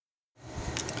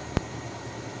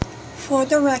For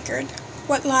the record,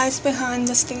 what lies behind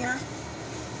the stinger?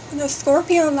 The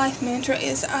Scorpio life mantra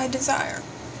is I desire.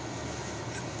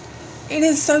 It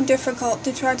is so difficult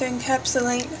to try to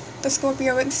encapsulate the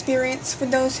Scorpio experience for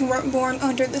those who weren't born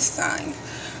under this sign.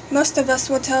 Most of us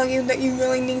will tell you that you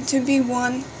really need to be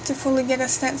one to fully get a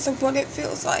sense of what it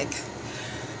feels like,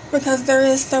 because there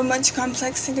is so much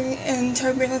complexity and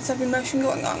turbulence of emotion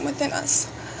going on within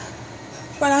us.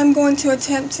 But I'm going to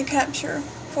attempt to capture,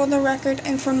 for the record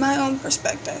and from my own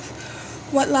perspective,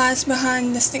 what lies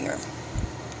behind the stinger.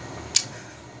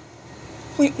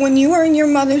 When you are in your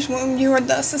mother's womb, you are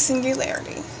thus a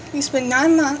singularity. You spend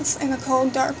 9 months in a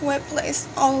cold, dark, wet place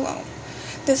all alone.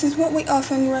 This is what we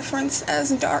often reference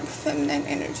as dark feminine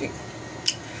energy.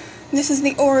 This is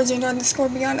the origin of the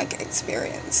Scorpionic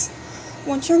experience.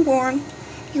 Once you're born,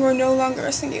 you are no longer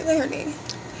a singularity.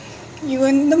 You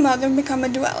and the mother become a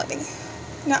duality.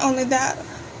 Not only that,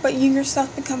 but you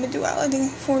yourself become a duality,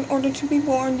 for in order to be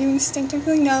born, you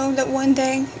instinctively know that one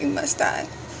day you must die.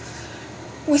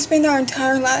 We spend our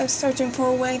entire lives searching for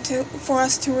a way for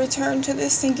us to return to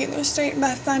this singular state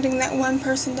by finding that one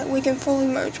person that we can fully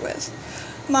merge with.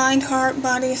 Mind, heart,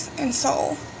 body, and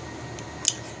soul.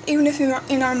 Even if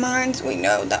in our minds we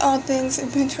know that all things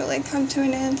eventually come to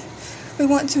an end, we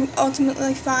want to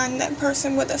ultimately find that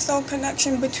person with a soul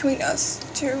connection between us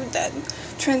two that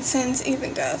transcends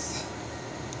even death.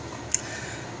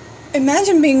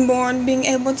 Imagine being born, being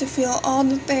able to feel all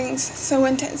the things so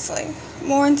intensely,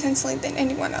 more intensely than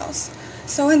anyone else.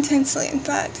 So intensely, in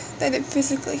fact, that it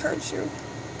physically hurts you.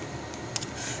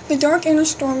 The dark inner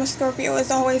storm of Scorpio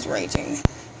is always raging.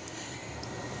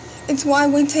 It's why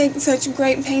we take such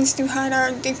great pains to hide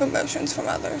our deep emotions from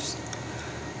others.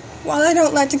 While I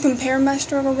don't like to compare my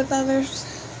struggle with others,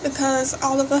 because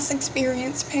all of us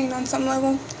experience pain on some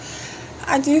level,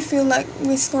 I do feel like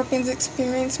we Scorpions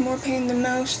experience more pain than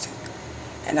most.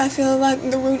 And I feel like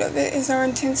the root of it is our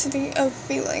intensity of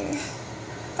feeling.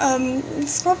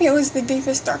 Scorpio is the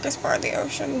deepest, darkest part of the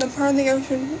ocean. The part of the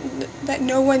ocean that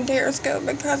no one dares go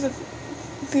because of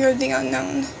fear of the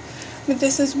unknown. But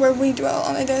this is where we dwell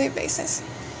on a daily basis.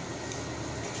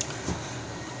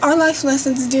 Our life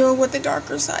lessons deal with the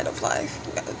darker side of life.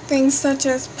 Things such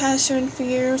as passion,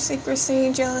 fear,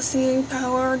 secrecy, jealousy,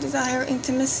 power, desire,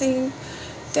 intimacy,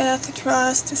 death,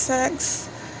 trust, sex,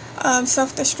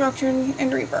 self-destruction,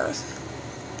 and rebirth.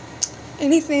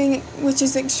 Anything which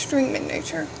is extreme in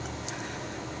nature.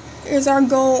 It is our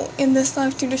goal in this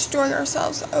life to destroy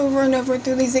ourselves over and over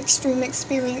through these extreme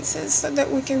experiences so that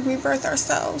we can rebirth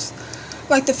ourselves,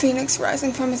 like the phoenix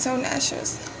rising from its own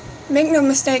ashes. Make no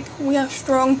mistake, we are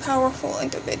strong, powerful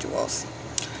individuals.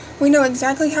 We know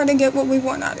exactly how to get what we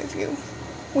want out of you.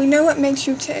 We know what makes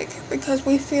you tick because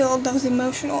we feel those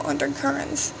emotional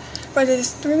undercurrents. But it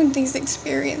is through these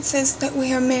experiences that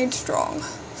we are made strong.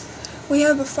 We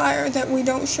have a fire that we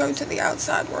don't show to the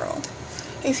outside world.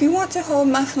 If you want to hold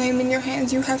my flame in your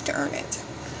hands, you have to earn it.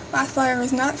 My fire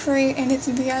is not free, and it's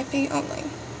VIP only.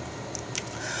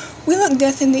 We look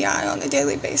death in the eye on a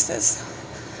daily basis.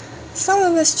 Some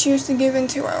of us choose to give in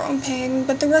to our own pain,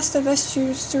 but the rest of us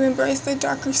choose to embrace the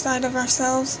darker side of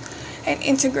ourselves and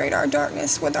integrate our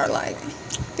darkness with our light.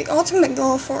 The ultimate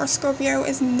goal for a Scorpio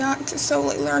is not to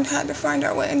solely learn how to find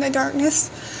our way in the darkness,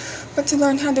 but to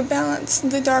learn how to balance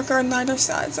the darker and lighter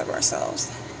sides of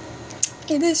ourselves.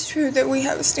 It is true that we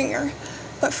have a stinger,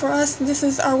 but for us, this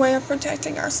is our way of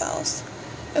protecting ourselves.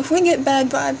 If we get bad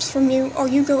vibes from you, or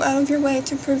you go out of your way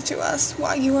to prove to us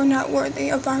why you are not worthy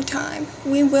of our time,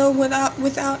 we will,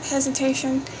 without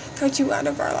hesitation, cut you out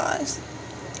of our lives.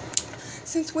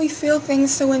 Since we feel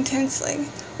things so intensely,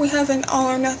 we have an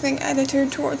all-or-nothing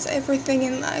attitude towards everything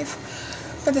in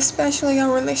life, but especially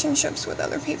our relationships with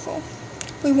other people.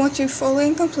 We want you fully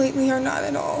and completely or not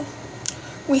at all.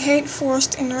 We hate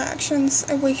forced interactions,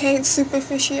 and we hate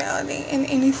superficiality in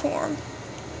any form.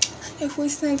 If we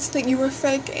sense that you are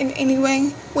fake in any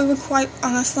way, we would quite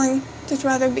honestly just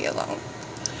rather be alone.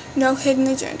 No hidden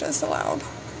agendas allowed.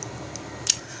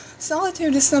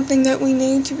 Solitude is something that we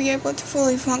need to be able to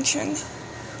fully function.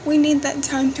 We need that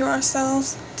time to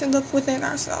ourselves, to look within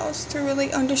ourselves, to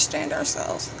really understand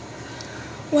ourselves.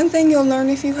 One thing you'll learn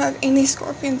if you have any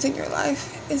Scorpions in your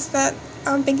life is that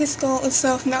our biggest goal is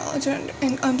self-knowledge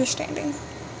and understanding.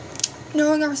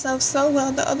 Knowing ourselves so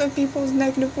well that other people's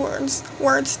negative words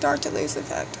start to lose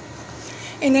effect.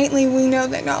 Innately, we know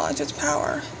that knowledge is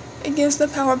power. It gives the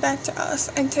power back to us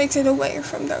and takes it away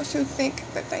from those who think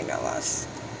that they know us.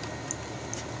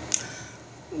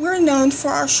 We're known for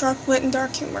our sharp wit and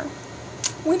dark humor.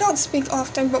 We don't speak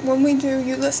often, but when we do,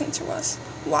 you listen to us.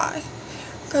 Why?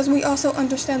 Because we also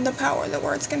understand the power that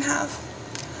words can have.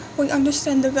 We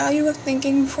understand the value of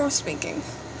thinking before speaking.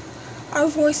 Our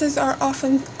voices are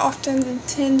often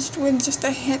tinged with just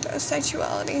a hint of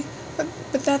sexuality, but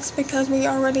that's because we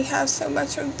already have so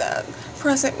much of that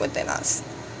present within us.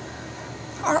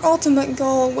 Our ultimate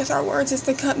goal with our words is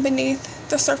to cut beneath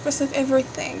the surface of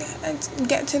everything and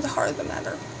get to the heart of the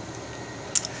matter.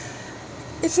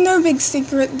 It's no big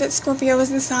secret that Scorpio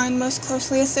is the sign most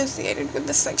closely associated with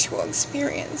the sexual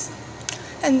experience,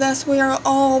 and thus we are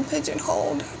all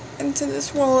pigeonholed into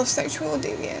this role of sexual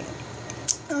deviant.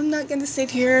 I'm not going to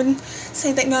sit here and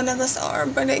say that none of us are,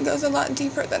 but it goes a lot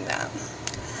deeper than that.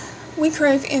 We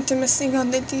crave intimacy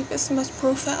on the deepest, most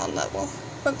profound level,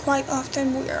 but quite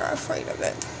often we are afraid of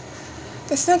it.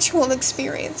 The sexual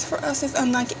experience for us is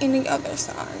unlike any other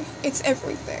sign. It's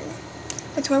everything.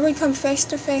 It's where we come face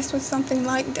to face with something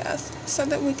like death, so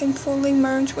that we can fully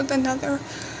merge with another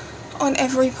on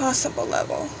every possible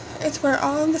level. It's where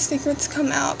all of the secrets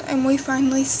come out and we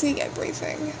finally see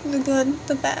everything, the good,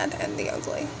 the bad, and the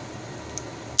ugly.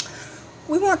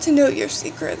 We want to know your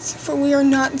secrets, for we are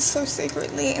not so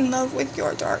secretly in love with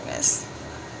your darkness.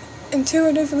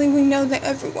 Intuitively, we know that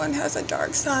everyone has a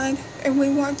dark side, and we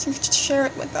want you to share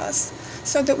it with us,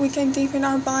 so that we can deepen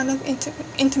our bond of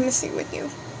intimacy with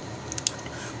you.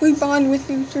 We bond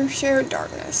with you through shared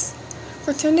darkness.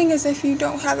 Pretending as if you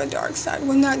don't have a dark side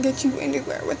will not get you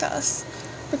anywhere with us,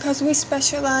 because we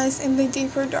specialize in the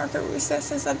deeper, darker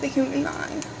recesses of the human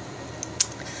mind.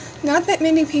 Not that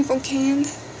many people can,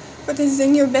 but it is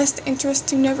in your best interest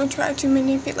to never try to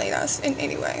manipulate us in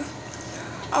any way.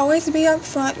 Always be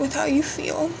upfront with how you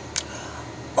feel,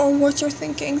 or what you're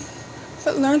thinking,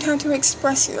 but learn how to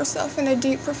express yourself in a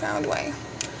deep, profound way.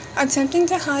 Attempting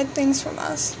to hide things from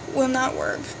us will not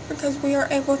work, because we are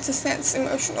able to sense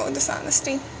emotional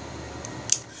dishonesty.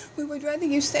 We would rather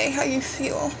you say how you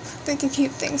feel than to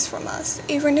keep things from us.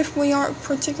 Even if we aren't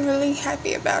particularly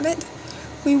happy about it,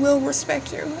 we will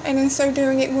respect you, and in so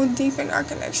doing it will deepen our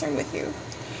connection with you.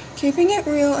 Keeping it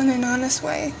real in an honest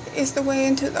way is the way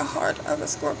into the heart of a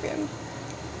Scorpion.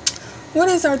 What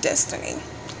is our destiny?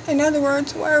 In other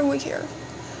words, why are we here?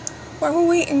 Why were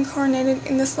we incarnated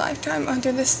in this lifetime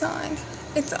under this sign?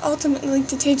 It's ultimately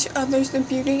to teach others the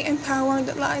beauty and power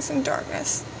that lies in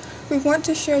darkness. We want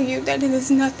to show you that it is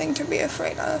nothing to be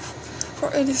afraid of,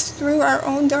 for it is through our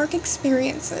own dark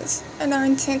experiences and our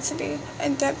intensity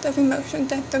and depth of emotion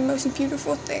that the most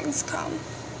beautiful things come.